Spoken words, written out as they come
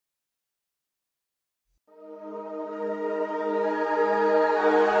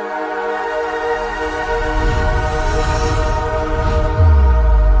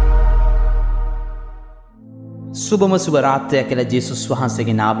සුබම සුබ රාත්‍රියක් කියලා ජේසුස්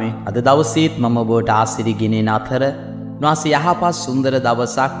වහන්සේගේ නාමයෙන් අද දවසේත් මම ඔබට ආශිර්වාද ගෙනෙන අතර වාසී යහපත් සුන්දර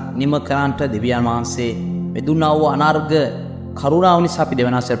දවසක් නිම කරන්නට දෙවියන් වහන්සේ මෙදුනා වූ අනර්ග කරුණාව නිසා අපි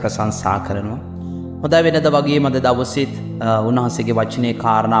දෙවියන් වහන්සේට ප්‍රශංසා කරනවා. හොඳයි වෙනද වගේම අද දවසේත් උන්වහන්සේගේ වචනේ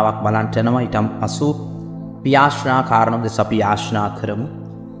කාරණාවක් බලන්න යනවා. ඊටම පසු පියාශ්‍රා කාරණා දෙස අපි ආශ්‍රා කරමු.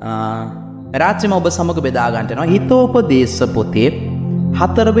 රාත්‍රියම ඔබ සමග බෙදා ගන්න යනවා. හිතෝපදේශ පොතේ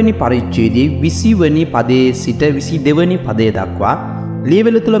 4 වෙනි පරිච්ඡේදයේ 20 වෙනි පදයේ සිට 22 වෙනි පදය දක්වා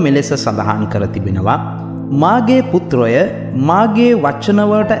ලියවිලි තුල මෙලෙස සඳහන් කර තිබෙනවා. මාගේ පුත්‍රය මාගේ වචන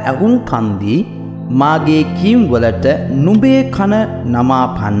වලට ඇහුම්කන් දී මාගේ කීම් වලට නුඹේ කන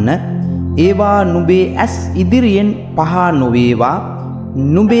නමාපන්න ඒවා නුඹේ ඇස් ඉදිරියෙන් පහ නොවේවා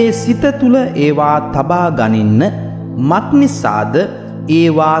නුඹේ සිත තුල ඒවා තබා ගනින්න මක්නිසාද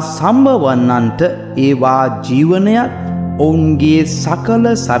ඒවා සම්බවන්නන්ට ඒවා ජීවනයක් ඔවුන්ගේ සකල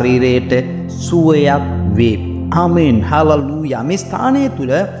ශරීරයට සුවයක් වේ. ආමෙන්. හලෙලූයා. මේ ස්ථානයේ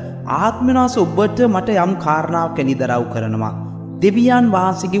තුල ආත්මනාස ඔබට මට යම් කාරණාවක් නිදරව් කරනවා. දෙවියන්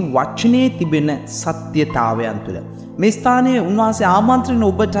වහන්සේගේ වචනේ තිබෙන සත්‍යතාවයන් තුල. මේ ස්ථානයේ උන්වහන්සේ ආමන්ත්‍රණ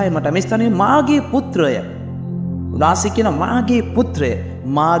ඔබටයි මට. මේ ස්ථානයේ මාගේ පුත්‍රය. උන්වහන්සේ කියන මාගේ පුත්‍රය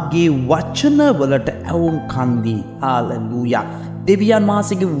මාගේ වචන වලට ඇහුම්කන් දී. හලෙලූයා. දෙවියන්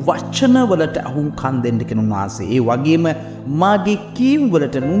වහන්සේගේ වචන වලට අහුම්කන් දෙන්න කියන උන්වහන්සේ. ඒ වගේම මාගේ කීම්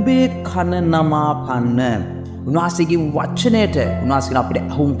වලට නුඹේ කන නමාපන්න. උන්වහන්සේගේ වචනයට උන්වහන්සේ අපිට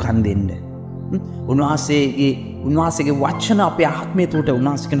අහුම්කන් දෙන්න. උන්වහන්සේගේ වචන අපේ ආත්මය තුළට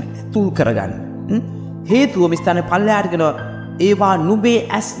උන්වහන්සේ කියන ඇතුල් කරගන්න. හේතුව මේ ස්ථානේ පල්ලෙහාට කියනවා ඒවා නුඹේ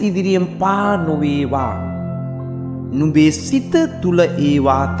ඇස් ඉදිරියෙන් පා නොවේවා. නුඹේ සිත තුල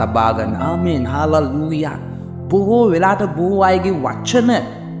ඒවා තබා ගන්න. ආමෙන්. හලෙලූයා. බොහෝ වෙලාට බොහෝ අයගේ වචන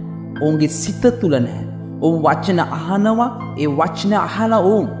ඔවුන්ගේ සිත තුල නැහැ. ඔවුන් වචන අහනවා, ඒ වචන අහලා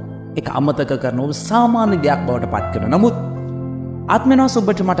ඔවුන් ඒක අමතක කරනවා. ඔවුන් සාමාන්‍ය දෙයක් බවට පත් කරනවා. නමුත් ආත්මනෝස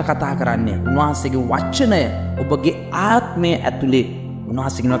ඔබට මට කතා කරන්නේ උන්වහන්සේගේ වචනය ඔබගේ ආත්මය ඇතුලේ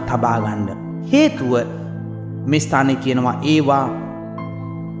උන්වහන්සේගෙන් තබා ගන්න. හේතුව මේ ස්ථානයේ කියනවා ඒවා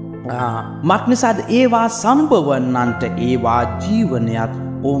මක්නිසාද ඒවා සම්බවන්නන්ට ඒවා ජීවනයක්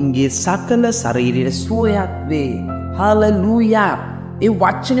ඔවුන්ගේ සකල ශරීරයේ සුවයක් වේ. හලෙලූයා. ඒ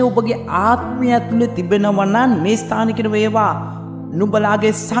වචනේ ඔබගේ ආත්මය ඇතුලේ තිබෙනවා නම් මේ ස්ථානික වේවා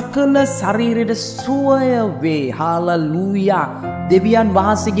නුඹලාගේ සකල ශරීරයේ සුවය වේ. හලෙලූයා. දෙවියන්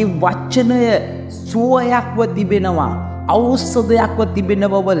වහන්සේගේ වචනය සුවයක්ව තිබෙනවා. ඖෂධයක්ව තිබෙන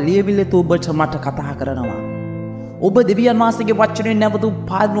බව ලියවිලි ඔබට මට කතා කරනවා. ඔබ දෙවියන් වහන්සේගේ වචනේ නැවත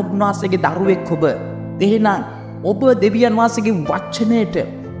පාන උන්වහන්සේගේ දරුවෙක් ඔබ. එහෙනම් ඔබ දෙවියන් වහන්සේගේ වචනයට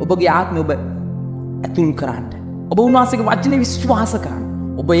ඔබගේ ආත්මය ඔබ ඇතුල් කරන්න. ඔබ උන්වහන්සේගේ වචනේ විශ්වාස කරන්න.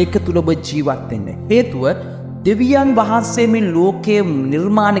 ඔබ ඒක තුල ඔබ ජීවත් වෙන්න. හේතුව දෙවියන් වහන්සේ මේ ලෝකයේ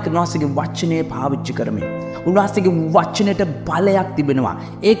නිර්මාණය කරන උන්වහන්සේගේ වචනේ පාවිච්චි කරමින් උන්වහන්සේගේ වචනයට බලයක් තිබෙනවා.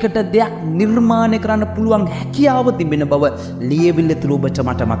 ඒකට දෙයක් නිර්මාණය කරන්න පුළුවන් හැකියාව තිබෙන බව ලියවිල්ල තුල ඔබට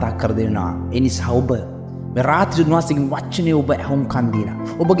මට මතක් කර දෙනවා. ඒ නිසා ඔබ මේ රාත්‍රී උන්වහන්සේගේ වචනේ ඔබ අහුම්කන් දීලා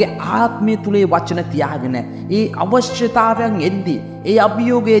ඔබගේ ආත්මය තුලේ වචන තියාගෙන ඒ අවශ්‍යතාවයන් එද්දී ඒ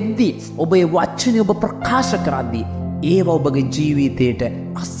අභියෝගය එද්දී ඔබ ඒ වචනේ ඔබ ප්‍රකාශ කරද්දී ඒව ඔබගේ ජීවිතයට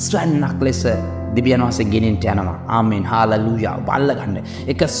අස්වැන්නක් ලෙස දෙවියන් වහන්සේ ගෙනෙන්නට යනවා. ආමෙන්. හලෙලූයා. ඔබ අල්ලගන්න.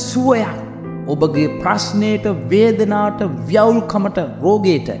 ඒක සුවයක් ඔබගේ ප්‍රශ්නයට, වේදනාවට, ව්‍යවුල්කමට,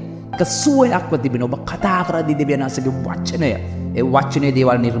 රෝගයට ඒක සුවයක්ව තිබෙන ඔබ කතා කරද්දී දෙවියන් වහන්සේගේ වචනය ඒ වචනේ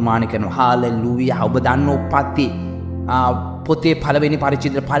දේවල් නිර්මාණය කරනවා. හලෙලූයා. ඔබ දන්න උප්පත්ති පොතේ පළවෙනි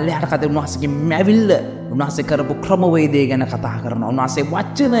පරිච්ඡේදයේ පල්ලෙහාට කතා උන්වහන්සේගේ මැවිල්ල උන්වහන්සේ කරපු ක්‍රමවේදය ගැන කතා කරනවා. උන්වහන්සේ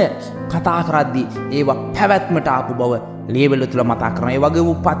වචනය කතා කරද්දී ඒවා පැවැත්මට ආපු බව ලියවිලි තුල මතක් කරනවා. ඒ වගේ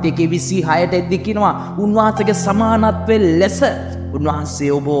උප්පත්ති 26ට එද්දී කියනවා උන්වහන්සේගේ සමානත්වයේ ලෙස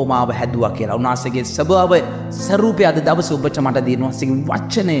උන්වහන්සේ ඔබ මාව හැදුවා කියලා. උන්වහන්සේගේ ස්වභාවය ස්වරූපය අද දවසේ ඔබට මට දෙන උන්වහන්සේගේ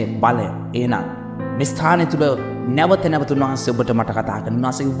වචනේ බලය. එහෙනම් මේ ස්ථානය තුල නැවත උන්වහන්සේ ඔබට මට කතා කරන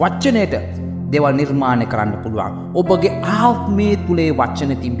උන්වහන්සේගේ වචනයට දේවල් නිර්මාණය කරන්න පුළුවන්. ඔබගේ ආත්මයේ තුලේ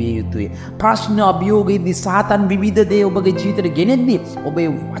වචන තිබිය යුතුයි. ප්‍රශ්න අභියෝගයේදී සාතන් විවිධ දේ ඔබගේ ජීවිතයට ගෙනෙද්දී ඔබේ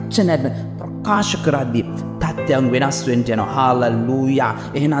වචනයට ප්‍රකාශ කරද්දී තත්ත්වයන් වෙනස් වෙන්න යනවා. හලෙලූයා.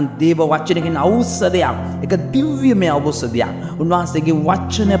 එහෙනම් දේව වචනයෙන් ඖෂධයක්, ඒක දිව්‍යමය ඖෂධයක්. උන්වහන්සේගේ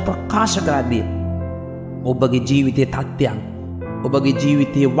වචන ප්‍රකාශ කරද්දී ඔබගේ ජීවිතයේ තත්ත්වයන් ඔබගේ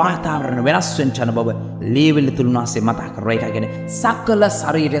ජීවිතයේ වාතාවරණ වෙනස් වෙන්න යන බව ලියවිලි තුල උන්වහන්සේ මතක් කරනවා. ඒක කියන්නේ සකල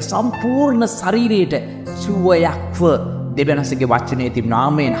ශරීරය සම්පූර්ණ ශරීරයට සුවයක්ව දෙවියන්සේගේ වචනේ තිබෙනවා.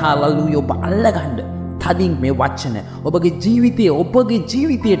 ආමෙන්. හලෙලූයා. ඔබ අල්ලගන්න. තදින් මේ වචන ඔබගේ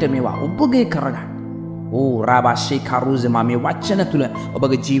ජීවිතයට මේවා ඔබගේ කරගන්න. ඕ රාබාෂේ කරුසෙමා මේ වචන තුල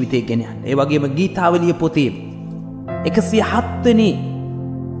ඔබගේ ජීවිතය ගෙනියන්න. ඒ වගේම ගීතාවලිය පොතේ 107 වෙනි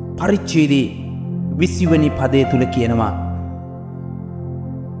පරිච්ඡේදයේ 20 වෙනි පදයේ තුල කියනවා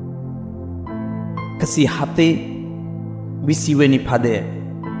 107 20 වෙනි පදය.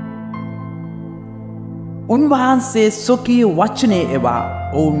 උන්වහන්සේ සොකී වචනේ එවා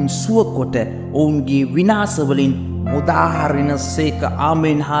ඔවුන් සුවකොට ඔවුන්ගේ විනාශ වලින් මුදාහරිනසේක.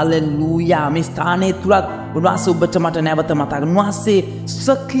 ආමෙන් හාලෙලූයා. මේ ස්ථානයේ තුලත් උන්වහන්සේ ඔබට මට නැවත මතක්. උන්වහන්සේ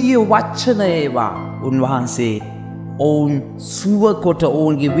සොකී වචන ඒවා උන්වහන්සේ ඔවුන් සුවකොට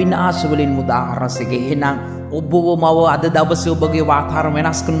ඔවුන්ගේ විනාශ වලින් මුදාහරිනසේක. එහෙනම් ඔබව මව අද දවසේ ඔබගේ වාතාවරණ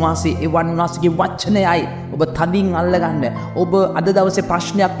වෙනස් කරන වාසේ එවන් උන්වහන්සේගේ වචනයයි ඔබ තදින් අල්ලගන්න. ඔබ අද දවසේ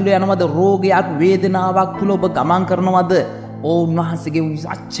ප්‍රශ්නයක් තුල යනවද? රෝගයක් වේදනාවක් තුල ඔබ ගමන් කරනවද? උන්වහන්සේගේ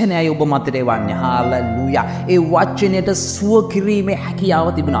වචනයයි ඔබ මතට එවන්නේ. හාලෙලූයා. ඒ වචනයට සුව කිරීමේ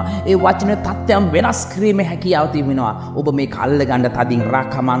හැකියාව තිබෙනවා. ඒ වචනේ තත්ත්වයන් වෙනස් කිරීමේ හැකියාව තිබෙනවා. ඔබ මේක අල්ලගන්න තදින්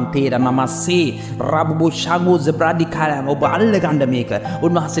රකමන්තේර නමසේ රබ්බු ෂගෝ zebradikalam. ඔබ අල්ලගන්න මේක.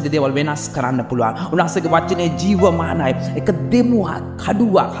 උන්වහන්සේගේ දේවල් වෙනස් කරන්න පුළුවන්. උන්වහන්සේගේ වචනේ ජීවමානයි. ඒක දෙමුවක්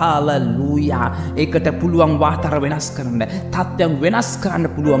කඩුවක්. හාලෙලූයා. ඒකට පුළුවන් වාතර වෙනස් කරන්න, තත්ත්වයන් වෙනස් කරන්න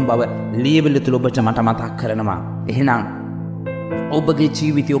පුළුවන් බව ලේබල් තුල ඔබට මට මතක් කරනවා. එහෙනම් ඔබගේ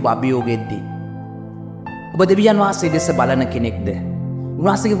ජීවිතය ඔබ අභියෝගෙද්දී ඔබ දෙවියන් වහන්සේ දෙස බලන කෙනෙක්ද?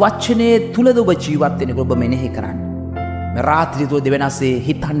 උන්වහන්සේගේ වචනේ තුලද ඔබ ජීවත් වෙන්නේ? ඔබ මෙනෙහි කරන්න. මේ රාත්‍රිය තුල දෙවෙනසේ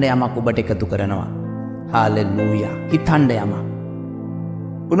හිතන්න යමක් ඔබට එකතු කරනවා. හාලෙලූයා. හිතන්න යමක්.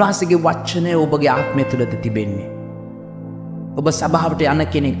 උන්වහන්සේගේ වචනේ ඔබගේ ආත්මය තුලද තිබෙන්නේ? ඔබ සභාවට යන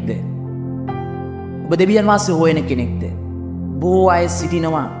කෙනෙක්ද? ඔබ දෙවියන් වහන්සේ හොයන කෙනෙක්ද? බොහෝ අය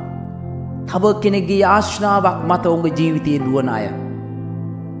සිටිනවා තව කෙනෙක්ගේ යාඥාවක් මත ඔවුන්ගේ ජීවිතයේ දුවන අය.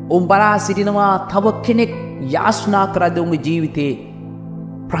 ඔවුන් බලා සිටිනවා තව කෙනෙක් යාඥා කරද්දී ඔවුන්ගේ ජීවිතේ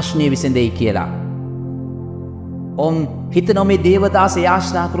ප්‍රශ්නේ විසඳෙයි කියලා. ඔවුන් හිතනවා මේ දේවදාස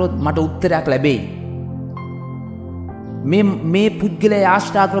යාඥා කරොත් මට උත්තරයක් ලැබෙයි. මේ පුද්ගලයා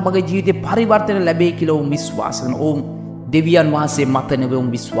යාඥා කරොත් මගේ ජීවිතේ පරිවර්තන ලැබෙයි කියලා ඔවුන් විශ්වාස කරන. ඔවුන් දෙවියන් වහන්සේ මත නෙවෙයි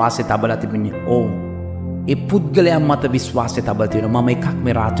ඔවුන් විශ්වාසය තබලා තිබෙන්නේ. ඔවුන් ඒ පුද්ගලයන් මත විශ්වාසය තබලා තියෙනවා. මම එකක්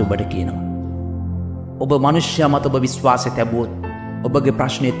මේ රාත්‍රිය ඔබට කියනවා. ඔබ මනුෂ්‍යයා මත ඔබ විශ්වාසය තැබුවොත් ඔබගේ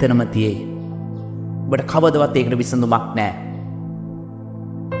ප්‍රශ්නේ එතනම තියෙයි. ඔබට කවදවත් ඒකට විසඳුමක් නැහැ.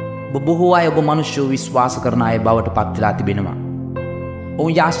 ඔබ බොහෝ අය ඔබ මනුෂ්‍යව විශ්වාස කරන අය බවට පත් වෙලා තිබෙනවා.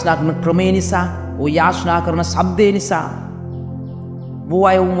 ඔවුන් යාඥා කරන ක්‍රමය නිසා, ඔවුන් යාඥා කරන ශබ්දේ නිසා, බොහෝ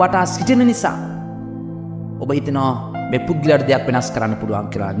අය ඔවුන් වටා සිටින නිසා ඔබ හිතනවා මේ පුද්ගලයාට දෙයක් වෙනස් කරන්න පුළුවන්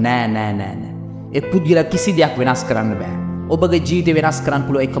කියලා. නෑ. ඒ පුද්ගලයා කිසි දෙයක් වෙනස් කරන්න බෑ. ඔබගේ ජීවිතය වෙනස් කරන්න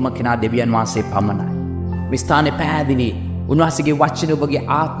පුළුවන් එකම කෙනා දෙවියන් වහන්සේ පමණයි. මේ ස්ථානේ පැහැදිලි. උන්වහන්සේගේ වචනේ ඔබගේ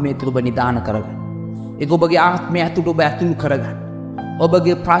ආත්මය තුළ ඔබ නිදාන කරගන්න. ඒක ඔබගේ ආත්මය ඇතුළට ඔබ ඇතුළු කරගන්න.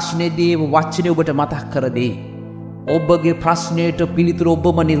 ඔබගේ ප්‍රශ්නේදී වචනේ ඔබට මතක් කර දෙයි. ඔබගේ ප්‍රශ්නයට පිළිතුර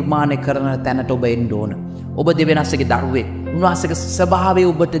ඔබම නිර්මාණය කරන තැනට ඔබ එන්න ඕන. ඔබ දෙවියන්සේගේ දරුවෙක්. උන්වහන්සේගේ ස්වභාවය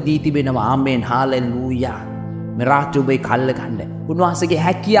ඔබට දී තිබෙනවා. ආමෙන්. හාලෙලූයා. මේ රාත්‍රිය ඔබේ කල්ල ගන්න. උන්වහන්සේගේ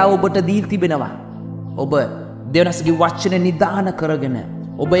හැකියාව ඔබට දී තිබෙනවා. ඔබ දෙවියන්සේගේ වචනේ නිදාන කරගෙන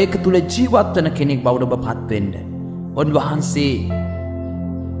ඔබ ඒක තුල ජීවත් වෙන කෙනෙක් බවට ඔබ පත් වෙන්න. උන්වහන්සේ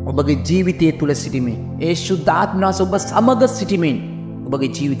ඔබගේ ජීවිතය තුල සිටීමේ ඒ සුද්ධාත්මනස ඔබ සමග සිටීමෙන්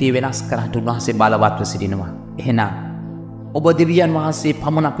ඔබගේ ජීවිතය වෙනස් කරන්න උන්වහන්සේ බලවත්ව සිටිනවා. එහෙනම් ඔබ දෙවියන් වහන්සේ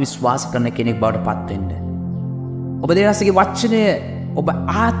පමණක් විශ්වාස කරන කෙනෙක් බවට පත් වෙන්න. ඔබ දෙවියන්සේගේ වචනය ඔබ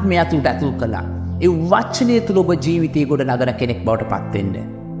ආත්මය තුලට ඇතුල් කළා. ඒ වචනය තුල ඔබ ජීවිතය ගොඩ නගන කෙනෙක් බවට පත් වෙන්න.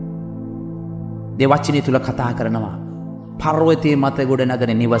 ඒ වචනය තුල කතා කරනවා පර්වතයේ මත ගොඩ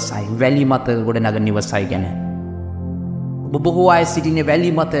නගන නිවසයි, වැලි මත ගොඩ නගන නිවසයි ගැන. ඔබ බොහෝ අය සිටින්නේ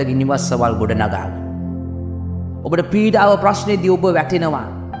වැලි මත නිවසවල් ගොඩ නගාගෙන. ඔබට පීඩාව ප්‍රශ්නේදී ඔබ වැටෙනවා.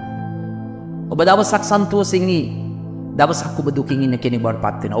 ඔබ දවසක් සන්තෝෂෙන් ඉන්නේ, දවසක් ඔබ දුකින් ඉන්න කෙනෙක් බවට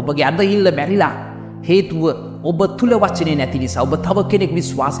පත් වෙනවා. ඔබගේ අඳහිල්ල මැරිලා හේතුව ඔබ තුල වචනේ නැති නිසා, ඔබ තව කෙනෙක්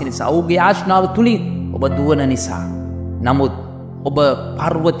විශ්වාස නිසා, ඔබගේ ආශාව තුලින් ඔබ දුවන නිසා. නමුත් ඔබ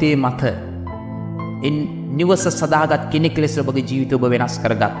පර්වතයේ මත නිවස සදාගත් කෙනෙක් ලෙස ඔබගේ ජීවිතය ඔබ වෙනස්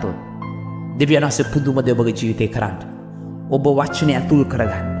කරගත්තොත් දෙවියන් වහන්සේ පුදුම දේ ඔබගේ ජීවිතේ කරන්න. ඔබ වචනේ ඇතුල්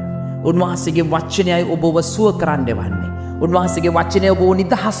කරගන්න. උන්වහන්සේගේ වචනයයි ඔබව සුව කරන්න දෙවන්නේ. උන්වහන්සේගේ වචනය ඔබව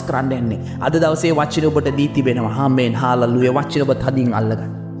නිදහස් කරන්න යන්නේ. අද දවසේ වචනේ ඔබට දී තිබෙනවා. ආමේන්. හාලෙලූයා. වචනේ ඔබ තදින්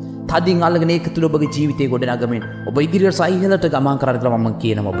අල්ලගන්න. තදින් අල්ලගෙන ඒක තුල ඔබගේ ජීවිතේ ගොඩ නගමින් ඔබ ඉදිරියට සයිහලට ගමන් කරන්න කියලා මම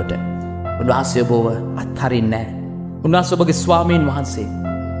කියනවා ඔබට. උන්වහන්සේ ඔබව අත්හරින්නේ නැහැ. උන්වහන්සේ ඔබගේ ස්වාමීන් වහන්සේ.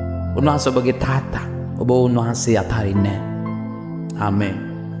 උන්වහන්සේ ඔබගේ තාත්තා. ඔබ උන්වහන්සේ අත්හරින්නේ නැහැ. ආමේන්.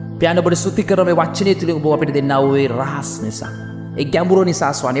 පියාණන් ඔබට ස්තුති කරන මේ වචනේ තුලින් ඔබ අපිට දෙන්නා වූ ඒ රහස් නිසා, ඒ ගැඹුරු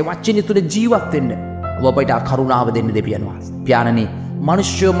නිසා ස්වාමී වචනේ තුල ජීවත් වෙන්න ඔබ අපිට කරුණාව දෙන්න දෙවියන් වහන්සේ. පියාණනි,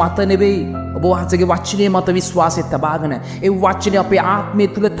 මනුෂ්‍ය මත නෙවෙයි ඔබ වහන්සේගේ වචනේ මත විශ්වාසය තබාගෙන ඒ වචනේ අපේ ආත්මය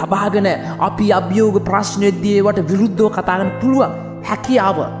තුල තබාගෙන අපි අභියෝග ප්‍රශ්නෙදී ඒවට විරුද්ධව කතා කරන්න පුළුවන්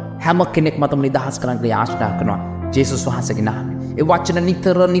හැම කෙනෙක්ම තම නිදහස් කරන්න කියලා ආශිර්වාද කරනවා ජේසුස් වහන්සේගේ නාමයෙන්. ඒ වචන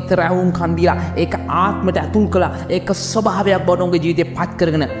නිතර ඇහුම් කන් දීලා ඒක ආත්මයට ඇතුල් කළා. ඒක ස්වභාවයක් බවට උන්ගේ ජීවිතේ පත්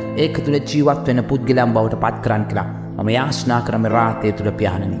කරගෙන ඒක තුල ජීවත් වෙන පුද්ගලයන් බවට පත් කරන්න කියලා. මම යාඥා කරන මේ රාත්‍රිය තුල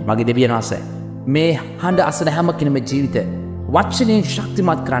පියාණනි මගේ දෙවියන් වහන්සේ මේ හඬ අසන හැම කෙනෙකුම ජීවිතේ වචනයෙන්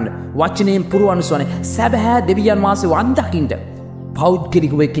ශක්තිමත් කරන්න වචනයෙන් පුරවන්න සෝනේ සැබෑ දෙවියන් වහන්සේ වන්දකින්න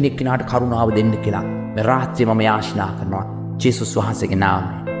පෞද්ගලිකව කෙනෙක් කෙනාට කරුණාව දෙන්න කියලා මේ රාත්‍රිය මම යාඥා කරනවා ජේසුස් වහන්සේගේ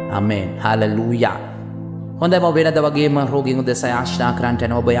නාමයෙන්. ආමේන්. හalleluya. හොඳයි මම වෙනද වගේම රෝගීන් උදෙසා යාඥා කරන්නට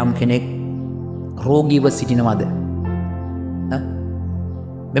යන ඔබ යම් කෙනෙක් රෝගීව සිටිනවද?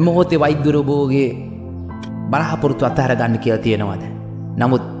 මේ මොහොතේ වෛද්‍යවරුගේ බලාපොරොත්තු අතහැර ගන්න කියලා තියෙනවද?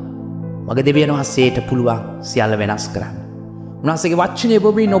 නමුත් මගේ දෙවියන් වහන්සේට පුළුවන් සියල්ල වෙනස් කරන්න. උන්වහන්සේගේ වචනේ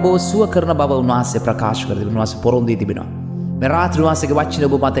ඔබෙන් ඔබව සුව කරන බව උන්වහන්සේ ප්‍රකාශ කර තිබෙනවා. උන්වහන්සේ පොරොන්දු දී තිබෙනවා. මේ රාත්‍රියේ උන්වහන්සේගේ වචනේ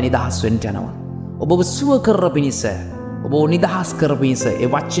ඔබ මත නිදහස් වෙන්න යනවා. ඔබව සුව කර පිණිස ඔබ නිදහස් කර පිණිස ඒ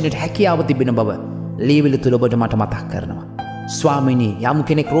වචනේට හැකියාව තිබෙන බව ලීවිල තුල ඔබට මට මතක් කරනවා. ස්වාමීනි යම්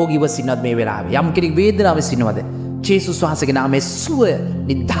කෙනෙක් රෝගීව සිටිනවද මේ වෙලාවේ? යම් කෙනෙක් වේදනාවෙන් සිටිනවද? ජේසුස් වහන්සේගේ නාමයේ සුව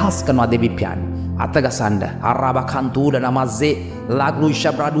නිදහස් කරනවා දෙවි පියාණන්. අතගසන්න අරාබකන්තුල නමස්සේ ලාග්ලු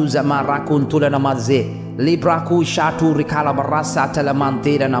ශබ්‍රාදු zama rakuntul namaze libraku shatu rikala barasa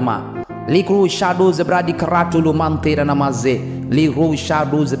telemantera nama likru shadu zebradi karatulu mantera namaze liru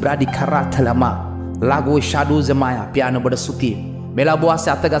shadu zebradi karatalama lagu shadu zamaya piano බඩ සුතිය මෙලා බොහොස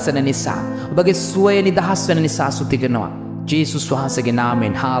අතගසන නිසා ඔබගේ සුවය නිදහස් වෙන නිසා සුති කරනවා ජේසුස් වහන්සේගේ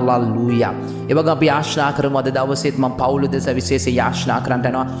නාමයෙන් හාලෙලූයා. ඒ වගේම අපි ආශා කරමු අද දවසේත් මම පවුල දෙස විශේෂ යාඥා කරන්න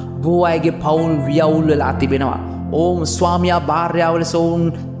යනවා. බොහෝ අයගේ පවුල් වියවුල් වෙලා තිබෙනවා. ඕම් ස්වාමියා භාර්යාව ලෙස වුන්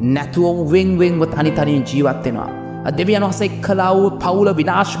නැතුව වෙන් වෙන්ව තනි තනියෙන් ජීවත් වෙනවා. දෙවියන් වහන්සේ කළා වූ පවුල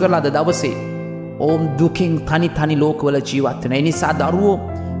විනාශ කරලා අද දවසේ ඕම් දුකින් තනි ලෝකවල ජීවත් වෙනවා. ඒ නිසා දරුවෝ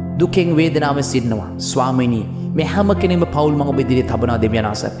දුකෙන් වේදනාවෙන් සිටිනවා. ස්වාමීනි මේ හැම කෙනෙක්ම පවුල් මඟ ඔබ ඉදිරියේ තබනවා දෙවියන්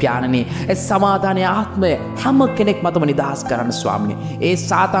වහන්සේ. පියාණනි ඒ සමාදානයේ ආත්මය හැම කෙනෙක් මතම නිදහස් කරන්න ස්වාමීනි. ඒ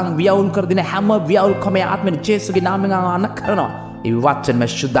සාතන් වියවුල් කර දෙන හැම වියවුල්කමේ ආත්මෙන් ජේසුස්ගේ නාමයෙන් ආන කරනවා. ඒ වචන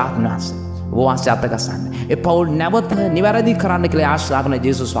ශුද්ධාත්මනස් වහන්සේ අතගසන්න. ඒ පවුල් නැවත නිවැරදි කරන්න කියලා ආශා කරන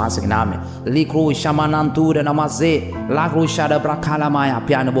ජේසුස් වහන්සේගේ නාමයෙන්. ලීක්‍රෝ ශමනන්තුර නමස්සේ ලාග්‍රෝ ශාඩ බ්‍රකාලාමාය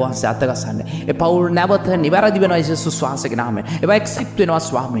පියාණ වහන්සේ අතගසන්න. ඒ පවුල් නැවත නිවැරදි වෙනවා ජේසුස් වහන්සේගේ නාමයෙන්. ඒවා එක්සෙප්ට් වෙනවා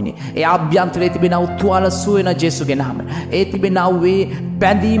ස්වාමීනි. ඒ ආභ්‍යන්තරයේ තිබෙන උතුාල සුවේන ජේසුස්ගේ නාමයෙන්. ඒ තිබෙන වේ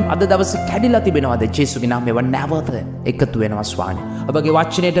බැඳීම් අද දවසේ කැඩිලා තිබෙනවාද ජේසුස්ගේ නාමයෙන් ඒවා නැවත එකතු වෙනවා ස්වාමීනි. ඔබගේ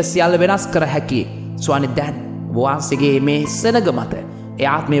වචනයට සියල්ල වෙනස් කර හැකි ස්වාමීනි දැන් වහන්සේගේ මේ සෙනග මත ඒ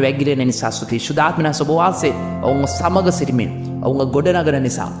ආත්මය වැගිරෙන නිසා සුති ශුද්ධාත්මනස ඔබ වහන්සේ ඔවුන් සමග සිටමින් ඔවුන් ගොඩනගන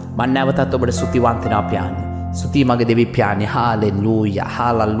නිසා මම නැවතත් ඔබට සුතිවන්ත වෙනවා පියාණන්. සුති මගේ දෙවි පියාණන්. Hallelujah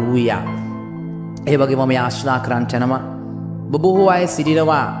hallelujah. ඒ වගේම මම ආශා කරන්ට යනවා ඔබ බොහෝ අය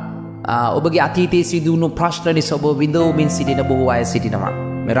සිටිනවා ඔබගේ අතීතයේ සිදුවුණු ප්‍රශ්න නිසා ඔබ විඳවමින් සිටින බොහෝ අය සිටිනවා.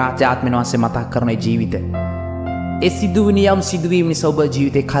 මේ රාත්‍රී ආත්මෙන් වහන්සේ මතක් කරන ජීවිත ඒ සිදුවීම් සිදුවීම් නිසා ඔබ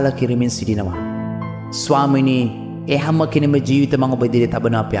ජීවිතේ කලකිරීමෙන් සිටිනවා. ස්වාමීනි ඒ හැම කෙනෙම ජීවිත මම ඔබ ඉදිරියේ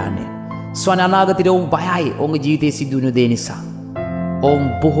තබනවා පියාණන්. ස්වාමීනි අනාගතයේ ඔවුන් බයයි ඔවුන්ගේ ජීවිතයේ සිදුවුණු දේ නිසා. ඔවුන්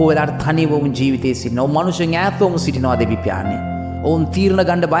බොහෝ වෙලාවට තනිව ඔවුන් ජීවිතයේ සිටිනවා. ඔවුන් මනුෂ්‍යයන් ඈත ඔවුන් සිටිනවා දෙවි පියාණන්. ඔවුන් තීරණ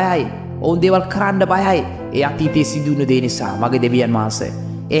ගන්න බයයි. ඔවුන් දේවල් කරන්න බයයි. ඒ අතීතයේ සිදුවුණු දේ නිසා මගේ දෙවියන් වහන්සේ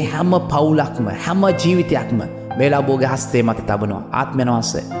ඒ හැම පවුලක්ම හැම ජීවිතයක්ම මේලා ඔබගේ හස්තේ මත තබනවා. ආත්මයන්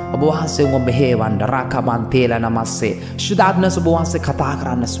වහන්සේ ඔබ වහන්සේ ඔබ මෙහෙවන්න රාකමන් තේල නමස්සේ ශුද්ධාත්මස ඔබ වහන්සේ කතා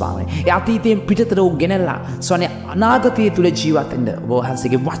කරන්න ස්වාමීනි. ඒ අතීතයෙන් පිටතට ඔව් ගෙනල්ලා ස්වාමීනි අනාගතයේ තුල ජීවත් වෙන්න ඔබ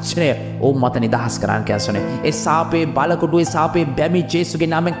වහන්සේගේ වචනය ඔව් මත නිදහස් කරන්න කියලා ස්වාමීනි. ඒ සාපේ බලකොටුවේ සාපේ බැමි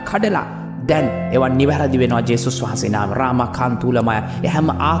ජේසුගේ නාමයෙන් කඩලා දැන් ඒවා නිවැරදි වෙනවා ජේසුස් වහන්සේ නාම රාමකාන්තුලමය. ඒ හැම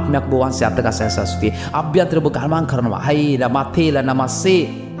ආත්මයක් ඔබ වහන්සේ අතගසන සස්තිය අභ්‍යන්තර ඔබ ගමන් කරනවා. හයිල මතේල නමස්සේ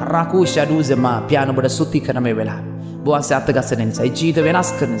රාකු ෂඩුසම පියාණන් ඔබට සුති කරන මේ වෙලාව බොහොස අතගසන නිසා ජීවිත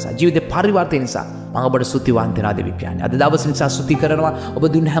වෙනස් කරන නිසා ජීවිත පරිවර්තන නිසා මම ඔබට සුතිවන්ත වෙනවා දෙවි පියාණන්. අද දවස් නිසා සුති කරනවා ඔබ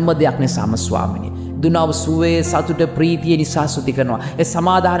දුන්න හැම දෙයක් නිසාම ස්වාමීනි. දුන්නව සුවේ සතුට ප්‍රීතිය නිසා සුති කරනවා. ඒ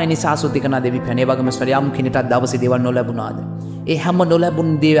සමාදානය නිසා සුති කරනවා දෙවි පියාණන්. ඒ වගේම ස්වරියම් කිනටත් දවසේ දේවල් නොලැබුණාද? ඒ හැම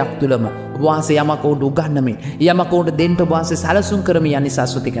නොලැබුණු දේයක් තුලම ඔබ වහන්සේ යමක් උඩ උගන්වමින් යමක් උඩ දෙන්න ඔබ වහන්සේ සැලසුම් කරමින් යන නිසා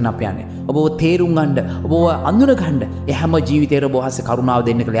සුති කරනවා පියාණන්. ඔබව තේරුම් ගන්න ඔබව අඳුන ගන්න ඒ හැම ජීවිතේර ඔබ වහන්සේ කරුණාව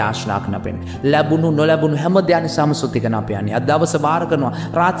දෙන්න කියලා ආශා කරන පියාණන්. ලැබුණු නොලැබුණු හැම දෙයක් නිසාම සුති කරනවා පියාණන්. අද දවස බාර කරනවා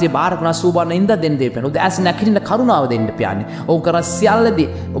රාත්‍රියේ බාර කරනවා සූබන ඉඳ දෙන්න දෙපෙන. උදෑස නැකිටින කරුණාව දෙන්න පියාණන්. ඔවුන් කරන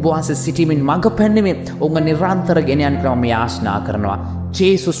සියල්ලදී ඔබ වහන්සේ සිටීමෙන් මඟ පෙන්වීමෙන් ඔවුන් නිරන්තර ගෙන යන ක්‍රම මේ ආශා කරනවා.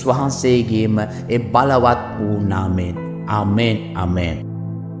 ජේසුස් වහන්සේගේම ඒ බලවත් වූ නාමයෙන්. Amen. Amen.